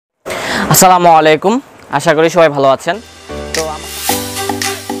আসসালামু আলাইকুম, আশা করি সবাই ভালো আছেন। তো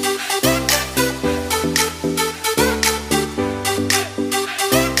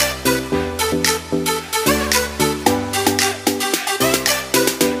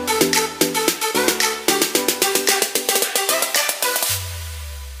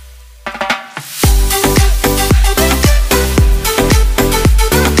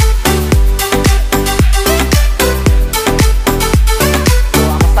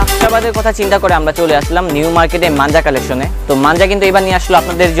কথা চিন্তা করে আমরা চলে আসলাম নিউ মার্কেটে মাঞ্জা কালেকশনে। তো মাঞ্জা কিন্তু এবার নিয়ে আসলো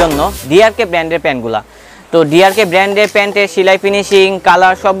আপনাদের জন্য ডিআরকে ব্র্যান্ডের প্যান্টগুলা। তো ডিআরকে ব্র্যান্ডের প্যান্টের সেলাই ফিনিশিং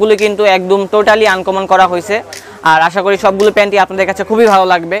কালার সবগুলো কিন্তু একদম টোটালি আনকমন করা হয়েছে। আর আশা করি সবগুলো প্যান্টই আপনাদের কাছে খুবই ভালো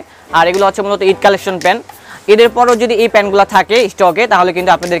লাগবে। আর এগুলো হচ্ছে মূলত ঈদ কালেকশন প্যান্ট। ঈদের পরও যদি এই প্যান্টগুলো থাকে স্টকে তাহলে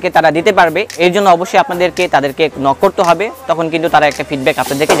কিন্তু আপনাদেরকে তারা দিতে পারবে। এর জন্য অবশ্যই তাদেরকে নক করতে হবে, তখন কিন্তু তারা একটা ফিডব্যাক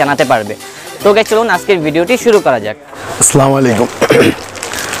আপনাদেরকে জানাতে পারবে। তো গাইস চলুন আজকের ভিডিওটি শুরু করা যাক। আসসালামু আলাইকুম।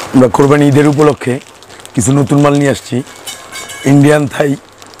 আমরা কোরবানি ঈদের উপলক্ষে কিছু নতুন মাল নিয়ে আসছি। ইন্ডিয়ান থাই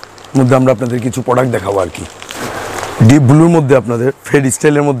মধ্যে আমরা আপনাদের কিছু প্রোডাক্ট দেখাবো আর কি। ডিপ ব্লুর মধ্যে আপনাদের ফেড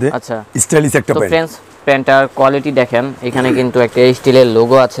স্টাইলের মধ্যে আচ্ছা স্টাইলিশ একটা প্যান্ট। ফ্রেন্ডস প্যান্টটার কোয়ালিটি দেখেন, এখানে কিন্তু একটা স্টিলের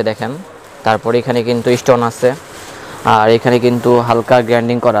লোগো আছে দেখেন, তারপর এখানে কিন্তু স্টোন আছে, আর এখানে কিন্তু হালকা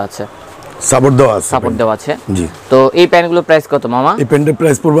গ্র্যান্ডিং করা আছে, সাপোর্ট দেওয়া আছে। জি। তো এই প্যান্টগুলোর প্রাইস কত মামা? এই প্যান্টের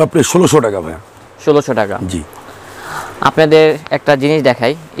প্রাইস পড়বে আপনার 1600 টাকা ভাই। 1600 টাকা। জি। আপনাদের একটা জিনিস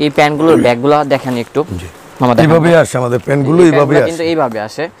দেখাই, এই প্যান্টগুলোর ব্যাগগুলো দেখেন একটু। মামা এইভাবে আসে আমাদের প্যান্টগুলো, এইভাবে আসে কিন্তু এইভাবে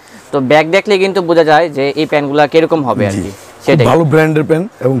আসে। তো ব্যাগ দেখলে কিন্তু বোঝা যায় যে এই প্যান্টগুলো কিরকম হবে আর কি। সেটাই ভালো ব্র্যান্ডের প্যান্ট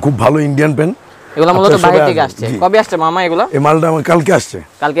এবং খুব ভালো ইন্ডিয়ান প্যান্ট। এগুলো মূলত বাইরে থেকে আসছে। কবে আসছে মামা এগুলো? এই মালটা আমার কালকে আসছে।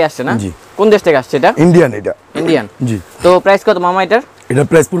 কালকে আসছে না? জি। কোন দেশ থেকে আসছে এটা? ইন্ডিয়ান। এটা ইন্ডিয়ান। জি। তো প্রাইস কত মামা এটার? এটা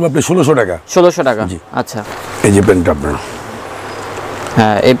প্রাইস পড়বে আপনার 1600 টাকা। 1600 টাকা। জি। আচ্ছা, এই যে প্যান্টটা আপনার।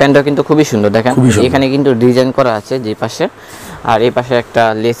 হ্যাঁ, এই প্যান্টটা কিন্তু খুবই সুন্দর দেখেন। এখানে কিন্তু ডিজাইন করা আছে যে পাশে, আর এই পাশে একটা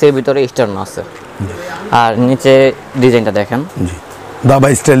লেসের ভিতরে স্টোন আছে, আর নিচে ডিজাইনটা দেখেন। জি। দাবা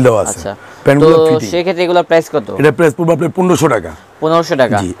স্টাইল দেওয়া আছে। আচ্ছা, প্যান্টগুলো ফিটিং। সেই ক্ষেত্রে এগুলোর প্রাইস কত? এটা প্রাইস পড়বে আপনার 1500 টাকা। 1500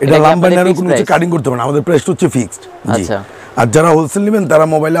 টাকা। জি। এটা লম্বা নারো কোনো কিছু কাটিং করতে হবে না, আমাদের প্রাইসটা হচ্ছে ফিক্সড। আচ্ছা। আর যারা হোলসেল নেবেন তারা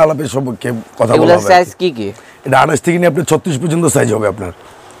মোবাইলে আলাপে সব কথা বলবে। এগুলোর সাইজ কি কি? এটা 28 থেকে নিয়ে আপনি 36 পর্যন্ত সাইজ হবে আপনার।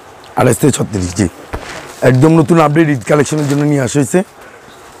 28 থেকে 36। জি। একদম নতুন আপডেট ঈদ কালেকশনের জন্য নিয়ে আসা হয়েছে।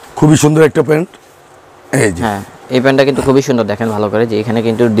 খুবই সুন্দর একটা প্যান্ট। এই যে। হ্যাঁ, এই প্যান্টটা কিন্তু খুবই সুন্দর দেখেন ভালো করে, যে এখানে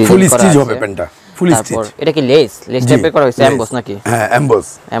কিন্তু ডিজাইন করা আছে। ফুল স্টিচ হবে প্যান্টটা। ফুল স্টিচ। এটা কি লেস টাইপের করা হয়েছে? এমবস নাকি? হ্যাঁ,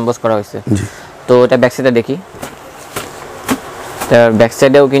 এমবস করা হয়েছে। জি। তো এটা ব্যাক সাইডে দেখি, তার ব্যাক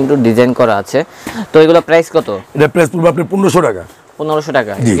সাইডেও কিন্তু ডিজাইন করা আছে। তো এগুলো প্রাইস কত? এটা প্রাইস পড়বে আপনার 1500 টাকা। 1500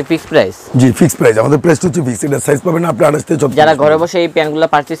 টাকা। কি ফিক্স প্রাইস? জি, ফিক্স প্রাইস। আমাদের প্রাইস হচ্ছে ফিক্স। এটা সাইজ পাবেন আপনি 28 থেকে 36। যারা ঘরে বসে এই প্যান্টগুলো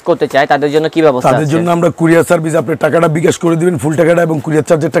পারচেজ করতে চায় তাদের জন্য কি ব্যবস্থা আছে? তাদের জন্য আমরা কুরিয়ার সার্ভিস, আপনি টাকাটা বিকাশ করে দিবেন, ফুল টাকাটা এবং কুরিয়ার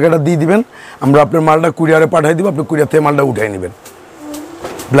চার্জের টাকাটা দিয়ে দিবেন। আমরা আপনার মালটা কুরিয়ারে পাঠিয়ে দিব, আপনি কুরিয়ার থেকে মালটা উঠিয়ে নেবেন।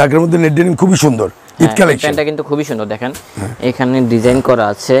 ব্ল্যাকের মধ্যে নেট ডেনিম খুবই সুন্দর ঈদ কালেকশন। প্যান্টটা কিন্তু খুবই সুন্দর দেখেন, এখানে ডিজাইন করা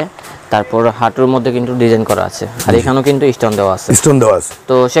আছে, তারপর হাঁটুর মধ্যে কিন্তু ডিজাইন করা আছে, আর এখানেও কিন্তু স্টোন দেওয়া আছে।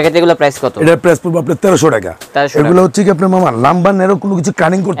 তো সেক্ষেত্রে এগুলো প্রাইস কত? এটা প্রাইস পড়বে আপনার 1300 টাকা। এগুলো হচ্ছে কি আপনার মামা লম্বা নেরো কোনো কিছু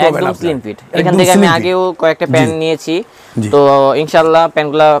কাটিং করতে হবে না, একদম স্লিম ফিট। এখান থেকে আমি আগেও কয়েকটা প্যান্ট নিয়েছি, তো ইনশাআল্লাহ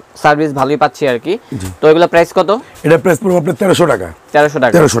প্যান্টগুলো সার্ভিস ভালোই পাচ্ছি আর কি। তো এগুলো প্রাইস কত? এটা প্রাইস পড়বে আপনার 1300 টাকা।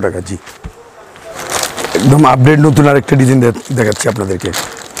 1300 টাকা। জি। একদম আপডেট নতুন আরেকটা ডিজাইন দেখাচ্ছি আপনাদেরকে।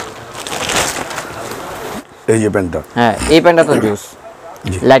 এই যে প্যান্টটা। হ্যাঁ, এই প্যান্টটা তো জুস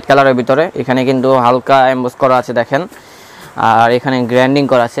লাইট কালারের ভিতরে, এখানে কিন্তু হালকা এমবস করা আছে দেখেন, আর এখানে গ্র্যান্ডিং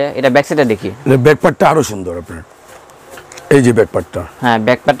করা আছে। এটা ব্যাক সাইডে দেখি, এটা ব্যাক পার্টটা আরো সুন্দর আপনার। এই যে ব্যাক পার্টটা। হ্যাঁ,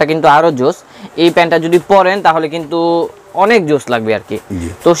 ব্যাক পার্টটা কিন্তু আরো জোস। এই প্যান্টটা যদি পরেন তাহলে কিন্তু অনেক জোস লাগবে আর কি।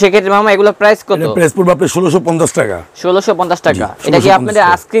 তো সেক্ষেত্রে মামা এগুলো প্রাইস কত? এটা প্রাইস পড়বে আপনার 1650 টাকা। 1650 টাকা। এটা কি আপনাদের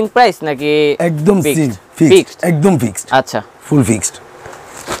আস্কিং প্রাইস নাকি একদম ফিক্সড? একদম ফিক্সড। আচ্ছা, ফুল ফিক্সড।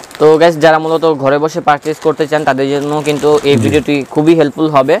 তো গাইস, যারা মূলত ঘরে বসে পারচেজ করতে চান তাদের জন্য কিন্তু এই ভিডিওটি খুবই হেল্পফুল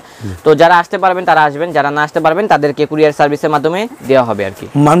হবে। তো যারা আসতে পারবেন তারা আসবেন, যারা না আসতে পারবেন তাদেরকে কুরিয়ার সার্ভিসের মাধ্যমে দেওয়া হবে আর কি।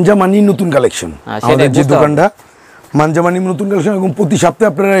 মাঞ্জা মানি নতুন কালেকশন, আমাদের যে দোকানটা মাঞ্জা মানি নতুন কালেকশন, এবং প্রতি সপ্তাহে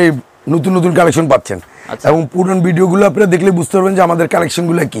আপনারা এই নতুন নতুন কালেকশন পাচ্ছেন। এবং পুরনো ভিডিওগুলো আপনারা দেখলে বুঝতে পারবেন যে আমাদের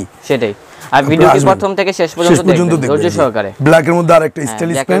কালেকশনগুলো কি। সেটাই। আর ভিডিওটি প্রথম থেকে শেষ পর্যন্ত দেখবেন ধৈর্য সহকারে। ব্ল্যাকের মধ্যে আরেকটা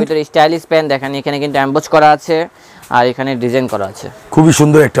স্টাইলিশ প্যান্ট, স্টাইলিশ প্যান্ট দেখেন, এখানে কিন্তু এমবস করা আছে আর এখানে ডিজাইন করা আছে, খুবই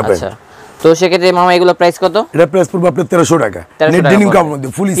সুন্দর একটা প্যান্ট। আচ্ছা, তো সেক্ষেত্রে মামা এগুলো প্রাইস কত? এটা প্রাইস পড়বে আপনার 1300 টাকা। নেট ডেনিম কাপড়ের মধ্যে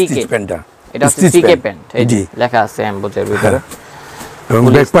ফুল স্টিচ প্যান্টটা। এটা হচ্ছে পিকে প্যান্ট, এই যে লেখা আছে এমবসের ভিতরে, এবং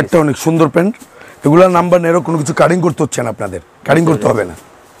ব্যাক পার্টটা অনেক সুন্দর প্যান্ট। এগুলা নাম্বার নেরো কোনো কিছু কাটিং করতে হচ্ছে না, আপনাদের কাটিং করতে হবে না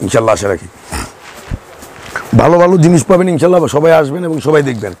ইনশাআল্লাহ। আশা রাখি ভালো ভালো জিনিস পাবেন ইনশাআল্লাহ। সবাই আসবেন এবং সবাই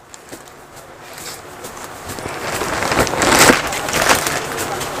দেখবেন।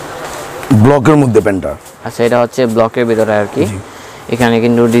 ব্লকের মধ্যে প্যান্টটা। আচ্ছা, এটা হচ্ছে ব্লকের ভিতরে আর কি। এখানে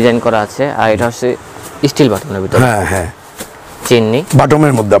কিন্তু ডিজাইন করা আছে, আর এটা হচ্ছে স্টিল বাটনের ভিতরে। হ্যাঁ হ্যাঁ, চিননি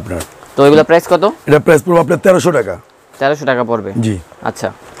বাটমের মধ্যে আপনার। তো এগুলো প্রাইস কত? এটা প্রাইস পড়বে আপনার 1300 টাকা। 1300 টাকা পড়বে। জি। আচ্ছা,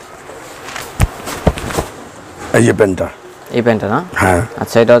 এই যে প্যান্টটা, এই প্যান্টটা না? হ্যাঁ।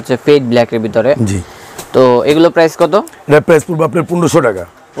 আচ্ছা, এটা হচ্ছে ফেড ব্ল্যাকের ভিতরে। জি। তো এগুলো প্রাইস কত? এটা প্রাইস পড়বে আপনার 1500 টাকা।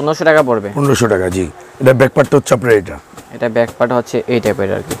 1500 টাকা পড়বে। 1500 টাকা, জি। এটা ব্যাক পার্টটা হচ্ছে আপনার এটা। এটা ব্যাক পার্ট হচ্ছে এই টাইপের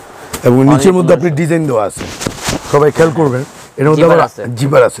আর কি, এবং নিচের মধ্যে আপনি ডিজাইন দেওয়া আছে, সবাই খেয়াল করবেন। এর মধ্যে আবার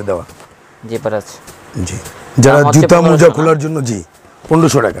জিপার আছে দেওয়া। জিপার আছে, জি। যারা জুতা মোজা খোলার জন্য, জি,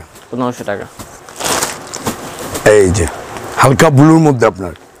 1500 টাকা। 1500 টাকা। এই যে হালকা ব্লুর মধ্যে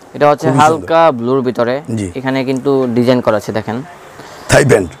আপনার, এটা হচ্ছে হালকা ব্লুর ভিতরে। এখানে কিন্তু ডিজাইন করা আছে দেখেন, থাই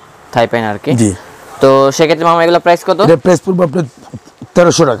প্যান্ট। থাই প্যান্ট আর কি। জি। তো সেক্ষেত্রে মামা এগুলো প্রাইস কত? এটা প্রাইস পড়বে আপনার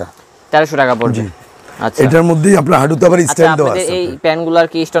 1300 টাকা। 1300 টাকা পড়বে। আচ্ছা, এটার মধ্যেই আপনার হাঁটুতে আবার স্টাইল দেওয়া আছে। এই প্যান্টগুলোর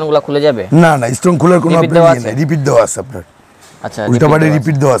কি স্টোনগুলো খুলে যাবে? না না, স্টোন খোলার কোনো আপনার ইয়ে নেই, রিপিট দেওয়া আছে আপনার। আচ্ছা, উল্টাপাল্টা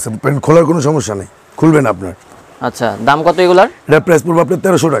রিপিট দেওয়া আছে, প্যান্ট খোলার কোনো সমস্যা নেই, খুলবেন আপনার। আচ্ছা, দাম কত এগুলার? এটা প্রাইস পড়বে আপনার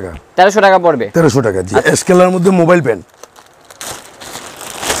 1300 টাকা। 1300 টাকা পড়বে। 1300 টাকা, জি। এস কালারের মধ্যে মোবাইল প্যান্ট।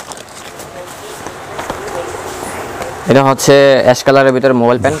 এটা হচ্ছে অ্যাশ কালারের ভিতরে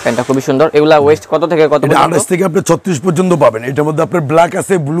মোবাইল প্যান্ট। প্যান্টটা খুবই সুন্দর। এগুলা ওয়েস্ট কত থেকে কত এটা পর্যন্ত? 28 থেকে আপনি 36 পর্যন্ত পাবেন। এটার মধ্যে আপনার ব্ল্যাক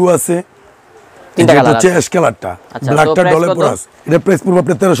আছে, ব্লু আছে, তিনটা কালার হচ্ছে আছে। অ্যাশ কালারটা, আচ্ছা, ব্ল্যাকটা তো price ডলে কত? পড়া আছে। এটা প্রাইস পড়বে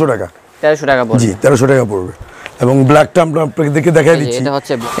আপনার 1300 টাকা। 1300 টাকা পড়বে। জি, 1300 টাকা পড়বে। এবং ব্ল্যাকটা আমরা আপনাকে দেখে দেখাই দিচ্ছি। এটা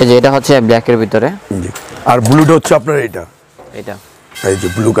হচ্ছে, এই যে এটা হচ্ছে ব্ল্যাকের ভিতরে। জি। আর ব্লুটা হচ্ছে আপনার এটা, এটা, এই যে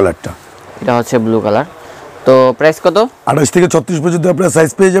ব্লু কালারটা। এটা হচ্ছে ব্লু কালার। তো প্রাইস কত? 28 থেকে 36 পর্যন্ত আপনার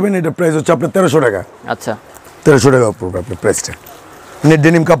সাইজ পেয়ে যাবেন। এটা প্রাইস হচ্ছে আপনার 1300 টাকা। আচ্ছা, 1300 টাকা পড়বে আপনার প্রাইসটা। নেট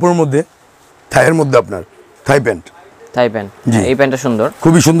ডেনিম কাপড়ের মধ্যে, থাইয়ের মধ্যে আপনার থাই প্যান্ট। থাই প্যান্ট, এই প্যান্টটা সুন্দর,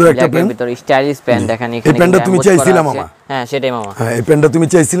 খুবই সুন্দর একটা ব্ল্যাকের প্যান্ট। ভিতর স্টাইলিশ প্যান্ট। দেখেন এই এখানে প্যান্টটা তুমি চাইছিলে মামা? হ্যাঁ, সেটাই মামা। হ্যাঁ, এই প্যান্টটা তুমি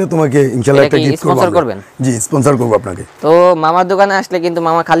চাইছিলে, তোমাকে ইনশাআল্লাহ একটা গিফট করব। স্পন্সর করবেন? জি, স্পন্সর করব আপনাকে। তো মামার দোকানে আসলে কিন্তু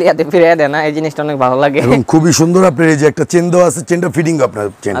মামা খালি হাতে ফিরে দেয় না, এই জিনিসটা অনেক ভালো লাগে। এবং খুবই সুন্দর আপনার এই যে একটা চেন দেওয়া আছে, চেনটা ফিটিং আপনার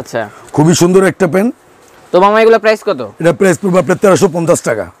চেন। আচ্ছা, খুবই সুন্দর একটা প্যান্ট। তো মামা এগুলো প্রাইস কত? এটা প্রাইস পড়বে আপনার 1350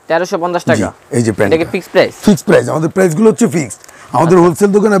 টাকা। 1350 টাকা। এই যে প্যান্ট, এটা কি ফিক্স প্রাইস? Fix price. আমাদের প্রাইসগুলো হচ্ছে ফিক্সড। আমাদের হোলসেল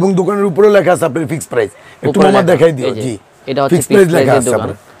দোকান এবং দোকানের উপরে লেখা আছে আপনার ফিক্স প্রাইস। একটু মামা দেখাই দিও। জি, এটা হচ্ছে ফিক্স প্রাইস লেখা আছে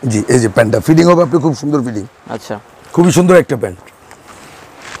আপনার। জি, এই যে প্যান্টটা ফিটিং হবে আপনার, খুব সুন্দর ফিটিং। আচ্ছা, খুবই সুন্দর একটা প্যান্ট।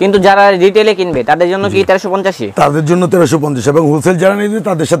 কিন্তু যারা রিটেলে কিনবে তাদের জন্য কি 1350? তাদের জন্য 1350, এবং হোলসেল যারা নেবে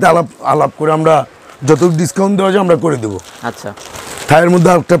তাদের সাথে আলাপ করে আমরা যতটুকু ডিসকাউন্ট দেওয়া যায় আমরা করে দেবো। আচ্ছা, থাইয়ের মধ্যে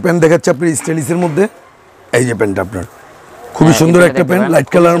একটা প্যান্ট দেখাচ্ছে আপনি স্টাইলিশের মধ্যে। এই যে প্যান্টটা আপনার খুবই সুন্দর একটা প্যান্ট, লাইট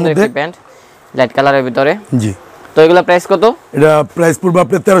কালারের মধ্যে, প্যান্ট লাইট কালারের ভিতরে। জি। তো এগুলা প্রাইস কত? এটা প্রাইস পড়বে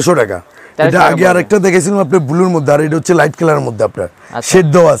আপনার 1300 টাকা। এটা আগে আরেকটা দেখেছিলাম আপনার ব্লুর মধ্যে, আর এটা হচ্ছে লাইট কালারের মধ্যে আপনার শেড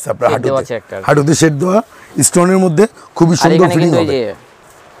দেওয়া আছে আপনার হাঁটুতে, হাঁটুতে শেড দেওয়া স্টোনের মধ্যে, খুবই সুন্দর ফিটিং হবে।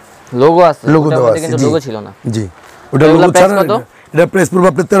 লোগো আছে, লোগো দেওয়া আছে, কিন্তু লোগো ছিল না। জি, ওটা লোগো ছাড়া। এটা প্রাইস পড়বে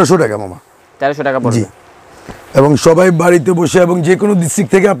আপনার 1300 টাকা মামা। 1300 টাকা পড়বে। এবং সবাই বাড়িতে বসে এবং যে কোনো ডিস্ট্রিক্ট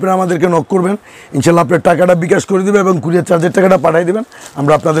থেকে আপনারা আমাদেরকে নক করবেন, ইনশাল্লাহ আপনার টাকাটা বিকাশ করে দেবে এবং কুরিয়ার চার্জের টাকাটা পাঠিয়ে দেবেন,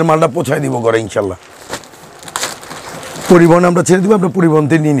 আমরা আপনাদের মালটা পৌঁছায় দিব ঘরে ইনশাল্লাহ। পরিবহন আমরা ছেড়ে দেবো, আপনার পরিবহন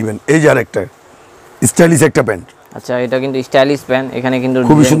থেকে নিয়ে নেবেন। এই যে আরেকটা স্টাইলিশ একটা প্যান্ট। আচ্ছা, এটা কিন্তু স্টাইলিশ প্যান্ট। এখানে কিন্তু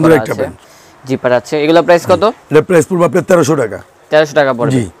খুবই সুন্দর একটা প্যান্ট, জিপার আছে। এগুলো প্রাইস কত? এটা প্রাইস পড়বে আপনার 1300 টাকা। 1300 টাকা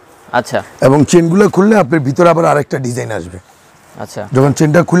পড়বে। জি। আচ্ছা, এবং চেনগুলো খুললে আপনার ভিতরে আবার আরেকটা ডিজাইন আসবে। আচ্ছা, যখন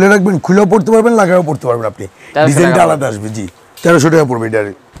চেনটা খুলে রাখবেন, খুলেও পড়তে পারবেন, লাগাও পড়তে পারবেন আপনি, ডিজাইনটা আলাদা আসবে। জি, 1300 টাকা পড়বে এটা।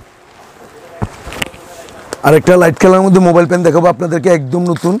 আরেকটা লাইট কালারের মধ্যে মোবাইল প্যান্ট দেখাবো আপনাদেরকে, একদম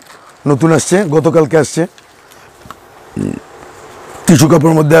নতুন আসছে, গতকালকে আসছে, টিস্যু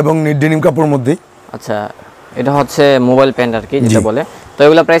কাপড়ের মধ্যে এবং ডেনিম কাপড়ের মধ্যে। আচ্ছা, এটা হচ্ছে মোবাইল প্যান্ট আর কি, যেটা বলে। তো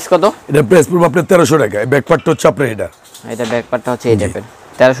এগুলা প্রাইস কত? এটা প্রাইস পড়বে আপনার 1300 টাকা। ব্যাক পার্টটা হচ্ছে আপনার এটা ব্যাক পার্টটা হচ্ছে এই টাইপের।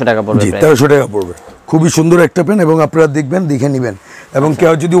 1300 টাকা পড়বে। 1300 টাকা পড়বে। খুবই সুন্দর একটা প্যান্ট, এবং আপনারা দেখবেন, দেখে নেবেন। এবং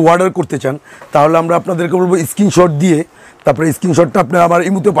কেউ যদি অর্ডার করতে চান তাহলে আমরা আপনাদেরকে বলবো স্ক্রিনশট দিয়ে, তারপরে স্ক্রিনশটটা আপনি আমার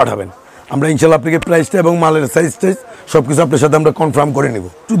ইমুতে পাঠাবেন। আমরা ইনশাল্লাহ আপনাকে প্রাইসটা এবং মালের সাইজ সব কিছু আপনার সাথে আমরা কনফার্ম করে নেব।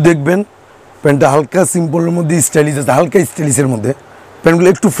 একটু দেখবেন প্যান্টটা হালকা সিম্পলের মধ্যে স্টাইলিশ আছে, হালকা স্টাইলিশের মধ্যে। প্যান্টগুলো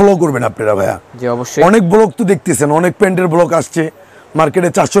একটু ফলো করবেন আপনারা ভাইয়া। জি, অবশ্যই। অনেক ব্লগ তো দেখতেছেন, অনেক প্যান্টের ব্লগ আসছে মার্কেটে,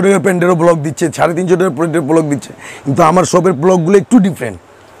 400 টাকার প্যান্টেরও ব্লগ দিচ্ছে, 350 টাকার প্যান্টের ব্লগ দিচ্ছে, কিন্তু আমার সবের ব্লগগুলো একটু ডিফারেন্ট,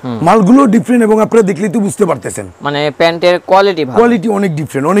 মালগুলো ডিফারেন্ট, এবং আপনারা দেখলেই তো বুঝতে পারতেছেন, মানে প্যান্টের কোয়ালিটি ভালো, কোয়ালিটি অনেক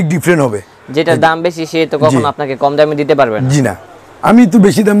ডিফারেন্ট হবে। যেটা দাম বেশি সে তো কখনো আপনাকে কম দামে দিতে পারবে না। জি না, আমি তো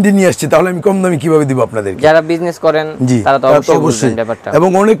বেশি দাম দিয়ে নিয়ে আসছি, তাহলে আমি কম দামে কিভাবে দিব আপনাদের? যারা বিজনেস করেন তারা তো অবশ্যই বুঝবেন ব্যাপারটা। এবং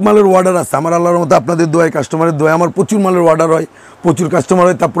অনেক মালের অর্ডার আছে আমার, আল্লাহর মতো আপনাদের দোয়ায়, কাস্টমারের দোয়ায় আমার প্রচুর মালের অর্ডার হয়, প্রচুর কাস্টমার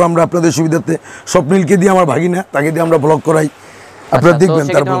হয়। তারপর আমরা আপনাদের সুবিধার্থে স্বপ্নিলকে দিয়ে, আমার ভাগিনা, তাকে দিয়ে আমরা ব্লগ করাই, আপনারা দেখবেন।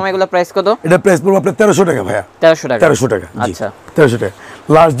 তারপর এগুলো প্রাইস কত? এটা প্রাইস পড়বে আপনার 1300 টাকা ভাইয়া। 1300 টাকা। আচ্ছা, 1300 টাকা।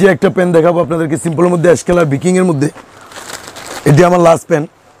 লাস্ট যে একটা পেন দেখাবো আপনাদেরকে, সিম্পলের মধ্যে অ্যাশ কালার বিকিং এর মধ্যে, এটি আমার লাস্ট প্যান্ট,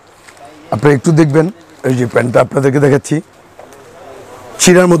 আপনারা একটু দেখবেন। এই যে প্যান্টটা আপনাদেরকে দেখাচ্ছি,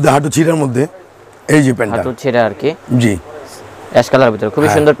 ছিঁড়ার মধ্যে, হাঁটু ছিঁড়ার মধ্যে। এই যে প্যান্টটা হাঁটু ছেঁড়া আর কি, জি অ্যাশ কালার ভিতরে খুবই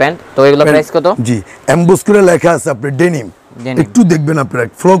সুন্দর প্যান্ট। তো এগুলো প্রাইস কত? জি এমবোস করে লেখা আছে আপনার ডেনিম, একটু দেখবেন আপনারা,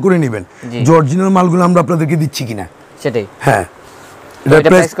 ফলো করে নেবেন যে অরিজিনাল মালগুলো আমরা আপনাদেরকে দিচ্ছি কিনা সেটাই। হ্যাঁ, এটা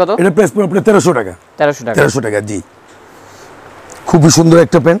প্রাইস কত? এটা প্রাইস পড়বে আপনার 1300 টাকা। 1300 টাকা জি। খুবই সুন্দর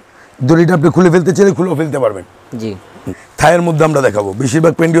একটা প্যান্ট, দড়িটা আপনি খুলে ফেলতে চাইলে খুলেও ফেলতে পারবেন জি। থাইয়ের মধ্যে আমরা দেখাবো,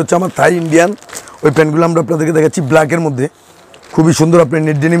 বেশিরভাগ প্যান্টই হচ্ছে আমার থাই ইন্ডিয়ান। ওই প্যান্টগুলো আমরা আপনাদেরকে দেখাচ্ছি ব্ল্যাকের মধ্যে, খুবই সুন্দর আপনার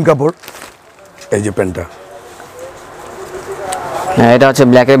নেট ডেনিম কাপড়। এই যে প্যান্টটা, হ্যাঁ এটা হচ্ছে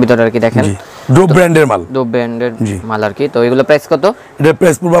ব্ল্যাকের ভিতরে আর কি, দেখেন ডোপ ব্র্যান্ডের মাল, ডোপ ব্র্যান্ডের মাল আর কি। তো এগুলো প্রাইস কত? এটা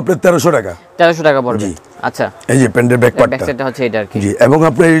প্রাইস পড়বে আপনার 1300 টাকা। 1300 টাকা পড়বে। আচ্ছা, এই যে প্যান্টের ব্যাক পার্টটা, ব্যাক সাইডটা হচ্ছে এটা আর কি। জি, এবং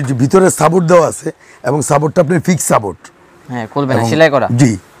আপনার এই যে ভিতরে সাপোর্ট দেওয়া আছে, এবং সাপোর্টটা আপনার ফিক্স সাপোর্ট, হ্যাঁ খুলবে না, সেলাই করা।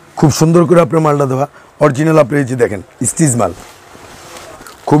 জি, খুব সুন্দর করে আপনার মালটা দেওয়া অরিজিনাল। আপনি এই যে দেখেন স্টিচ মাল,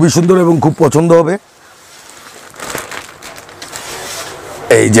 খুবই সুন্দর এবং খুব পছন্দ হবে।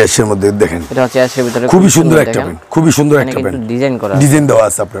 এই যে এর মধ্যে দেখেন, এটা হচ্ছে অ্যাশের ভিতরে খুবই সুন্দর একটা প্যান্ট, খুবই সুন্দর একটা প্যান্ট, ডিজাইন করা, ডিজাইন দেওয়া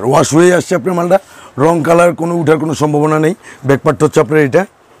আছে আপনার। ওয়াশ হয়ে আসছে আপনার মালটা, রং কালার কোনো উঠার কোনো সম্ভাবনা নেই। ব্যাকপার্ট হচ্ছে আপনার এটা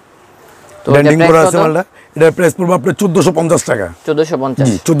ব্র্যান্ডিং করা আছে মালটা। এটা প্রাইস পড়বে আপনার 1450 টাকা। 1450,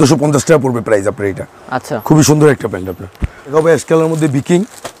 জি 1450 টাকা পড়বে প্রাইস আপনার এটা। আচ্ছা, খুবই সুন্দর একটা প্যান্ট আপনার, এভাবে অ্যাশ কালারের মধ্যে বিকিং,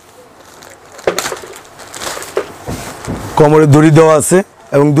 কোমরে দড়ি দেওয়া আছে,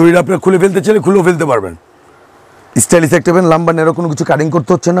 এবং দড়িটা আপনার খুলে ফেলতে চাইলে খুলেও ফেলতে পারবেন। স্টাইলিশ একটা প্যান্ট, লম্বা নেরো কোনো কিছু কাটিং করতে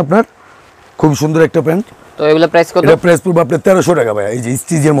হচ্ছে না আপনার, খুব সুন্দর একটা প্যান্ট। তো এগুলো প্রাইস কত? এটা প্রাইস পড়বে আপনার 1300 টাকা ভাই। এই যে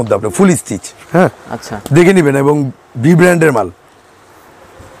স্টিচের মধ্যে আপনার ফুল স্টিচ, হ্যাঁ আচ্ছা দেখে নেবেন, এবং বি ব্র্যান্ডের মাল,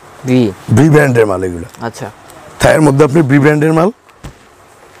 বি ব্র্যান্ডের মাল এগুলো। আচ্ছা, থাইয়ের মধ্যে আপনি বি ব্র্যান্ডের মাল,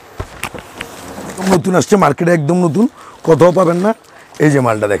 নতুন আসছে মার্কেটে, একদম নতুন, কোথাও পাবেন না। এই যে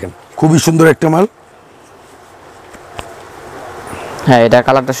মালটা দেখেন, খুবই সুন্দর একটা মাল, হ্যাঁ এটা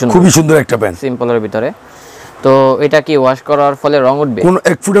কালারটা সুন্দর, খুবই সুন্দর একটা প্যান্ট সিম্পলের ভিতরে। তো এটা কি ওয়াশ করার ফলে রং উঠবে? কোন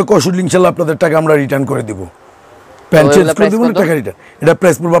এক ফুটে কসুল ইনশাআল্লাহ আপনাদের টাকা আমরা রিটার্ন করে দিব, প্যান্ট চেঞ্জ করে দিব না, টাকা রিটার্ন। এটা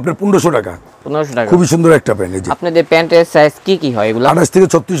প্রাইস পড়বে আপনার 1500 টাকা। 1500 টাকা, খুবই সুন্দর একটা প্যান্ট। এই যে আপনাদের প্যান্টের সাইজ কি কি হয় এগুলো? 28 থেকে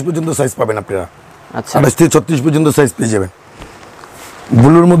 36 পর্যন্ত সাইজ পাবেন আপনারা। আচ্ছা, 28 থেকে 36 পর্যন্ত সাইজ পেয়ে যাবেন।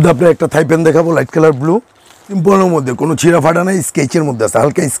 ব্লুর মধ্যে আপনার একটা থাই প্যান্ট দেখাবো, লাইট কালার ব্লু, সিম্পলের মধ্যে, কোনো ছিঁড়া ফাটা নাই, স্কেচের মধ্যে আছে,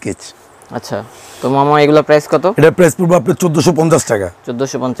 হালকা স্কেচ। আচ্ছা, তো মামা এগুলো প্রাইস কত? এটা প্রাইস পড়বে আপনার 1450 টাকা।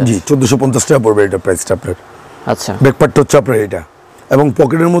 1450, জি 1450 টাকা পড়বে এটা প্রাইসটা আপনার। আচ্ছা, ব্যাকপার্ট হচ্ছে আপনার এটা, এবং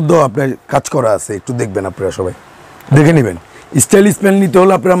পকেটের মধ্যেও আপনার কাজ করা আছে, একটু দেখবেন আপনারা সবাই, দেখে নেবেন। স্টাইলিশ প্যান্ট নিতে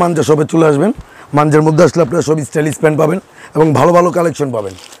হলে আপনারা মাঞ্জা সবে চলে আসবেন, মাঞ্জার মধ্যে আসলে আপনারা সব স্টাইলিশ প্যান্ট পাবেন, এবং ভালো ভালো কালেকশন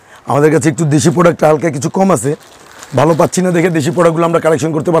পাবেন। আমাদের কাছে একটু দেশি প্রোডাক্ট হালকা কিছু কম আছে, ভালো পাচ্ছি না দেখে দেশি প্রোডাক্টগুলো আমরা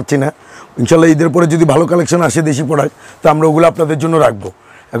কালেকশন করতে পারছি না। ইনশাল্লাহ ঈদের পরে যদি ভালো কালেকশন আসে দেশি প্রোডাক্ট, তো আমরা ওগুলো আপনাদের জন্য রাখবো।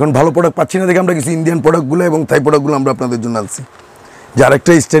 এখন ভালো প্রোডাক্ট পাচ্ছি না দেখে আমরা কিছু ইন্ডিয়ান প্রোডাক্টগুলো এবং থাই প্রোডাক্টগুলো আমরা আপনাদের জন্য আনছি। যার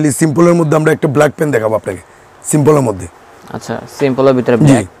একটা স্টাইলিশ সিম্পলের মধ্যে আমরা একটা ব্ল্যাক প্যান্ট দেখাবো আপনাকে, সিম্পলের মধ্যে। আচ্ছা, সিম্পলের ভিতরে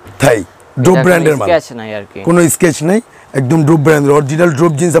ব্ল্যাক, থাই ড্রপ ব্র্যান্ডের মাল, স্কেচ নাই আর কি, কোনো স্কেচ নাই, একদম ড্রপ ব্র্যান্ডের অরিজিনাল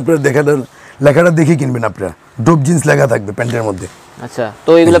ড্রপ জিন্স। আপনারা লেখাটা দেখে কিনবেন, আপনারা ড্রপ জিন্স লেখা থাকবে প্যান্টের মধ্যে। আচ্ছা,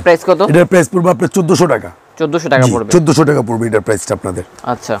 তো এগুলো প্রাইস কত? এটার প্রাইস পড়বে আপনার 1400 টাকা। 1400 টাকা পড়বে। 1400 টাকা পড়বে এটার প্রাইসটা আপনাদের।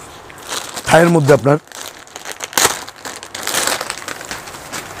 আচ্ছা, থাইয়ের মধ্যে আপনার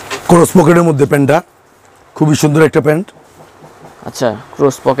ক্রস পকেটের মধ্যে প্যান্টটা, খুবই সুন্দর একটা প্যান্ট। আচ্ছা,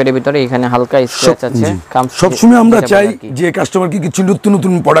 ক্রস পকেটের ভিতরে এখানে হালকা স্ক্র্যাচ আছে। সবসময় আমরা চাই যে কাস্টমারকে কিছু নতুন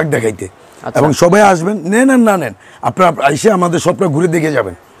নতুন প্রোডাক্ট দেখাইতে, এবং সবাই আসবেন, নেন আর না নেন, আপনারা এসে আমাদের সবটা ঘুরে দেখে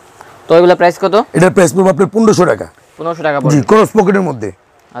যাবেন। তো এগুলো প্রাইস কত? এটার প্রাইস পড়বে আপনার 1500 টাকা। 1500 টাকা পড়বে। জি, ক্রস পকেটের মধ্যে।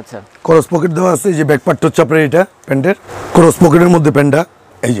 আচ্ছা, ক্রস পকেট দেওয়া আছে, যে ব্যাক পার্ট হচ্ছে আপনার এটা প্যান্টের, ক্রস পকেটের মধ্যে প্যান্টটা।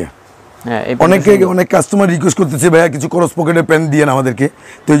 এই যে হ্যাঁ, অনেক কাস্টমার রিকোয়েস্ট করতেছে ভাইয়া কিছু ক্রস পকেটের প্যান্ট দিয়ে আমাদেরকে,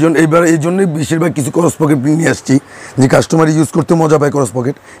 তো এই জন্যই বেশিরভাগ কিছু ক্রস পকেট নিয়ে আসছি, যে কাস্টমার ইউজ করতে মজা পায় ক্রস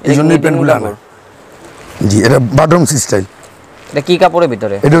পকেট, এই জন্যই প্যান্টগুলো আনা। জি, এটা বাটম সিস্টাইল। এটা কি কাপড়ের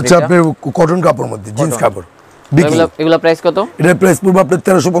ভিতরে? এটা হচ্ছে আপনার কটন কাপড়ের মধ্যে, জিন্স কাপড়। এগুলো প্রাইস কত? এটার প্রাইস পড়বে আপনার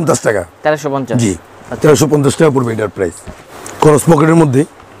 1350 টাকা। 1350, জি 1350 টাকা পড়বে এটার প্রাইস। ক্রস পকেটের মধ্যে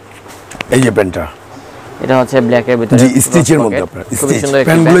এই যে প্যান্টটা, এটা হচ্ছে ব্ল্যাকের ভিতরে, জি স্টিচের মধ্যে আপনার স্টিচ,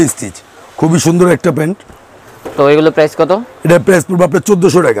 প্যান্টগুলো স্টিচ, খুবই সুন্দর একটা প্যান্ট। তো এগুলো প্রাইস কত? এটার প্রাইস পড়বে আপনার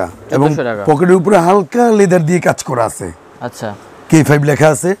 1400 টাকা, এবং পকেটের উপরে হালকা লেদার দিয়ে কাজ করা আছে। আচ্ছা, K5 লেখা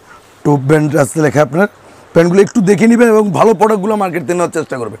আছে, টপ ব্র্যান্ড আছে লেখা। আপনার প্যান্টগুলো একটু দেখে নেবেন, এবং ভালো প্রোডাক্টগুলো মার্কেট থেকে নেওয়ার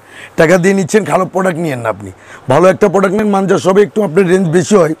চেষ্টা করবেন। টাকা দিয়ে নিচ্ছেন, খারাপ প্রোডাক্ট নিয়েন না আপনি, ভালো একটা প্রোডাক্ট নেন। মাঞ্জার সবে একটু আপনার রেঞ্জ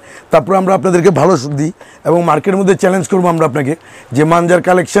বেশি হয়, তারপর আমরা আপনাদেরকে ভালো দিই, এবং মার্কেটের মধ্যে চ্যালেঞ্জ করবো আমরা আপনাকে, যে মাঞ্জার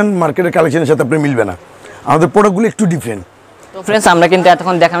কালেকশন মার্কেটের কালেকশনের সাথে আপনি মিলবে না, আমাদের প্রোডাক্টগুলো একটু ডিফারেন্ট। তো फ्रेंड्स আমরা কিন্তু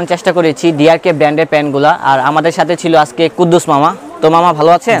এতক্ষণ দেখানোর চেষ্টা করেছি DRK ব্র্যান্ডের প্যান্টগুলা, আর আমাদের সাথে ছিল আজকে কুদ্দুস মামা। তো মামা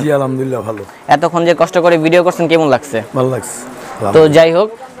ভালো আছেন? জি আলহামদুলিল্লাহ ভালো। এতক্ষণ যে কষ্ট করে ভিডিও করছেন কেমন লাগছে? ভালো লাগছে। তো যাই হোক,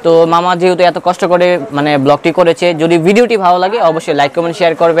 তো মামা যেহেতু এত কষ্ট করে মানে ব্লগটি করেছে, যদি ভিডিওটি ভালো লাগে অবশ্যই লাইক কমেন্ট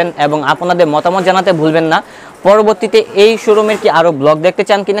শেয়ার করবেন এবং আপনাদের মতামত জানাতে ভুলবেন না। পরবর্তীতে এই শোরুমের কি আরো ব্লগ দেখতে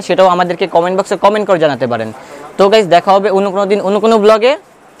চান কিনা সেটাও আমাদেরকে কমেন্ট বক্সে কমেন্ট করে জানাতে পারেন। তো গাইস দেখা হবে অন্য কোনো দিন অন্য কোনো ব্লগে।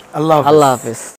 আল্লাহ আল্লাহ হাফেজ।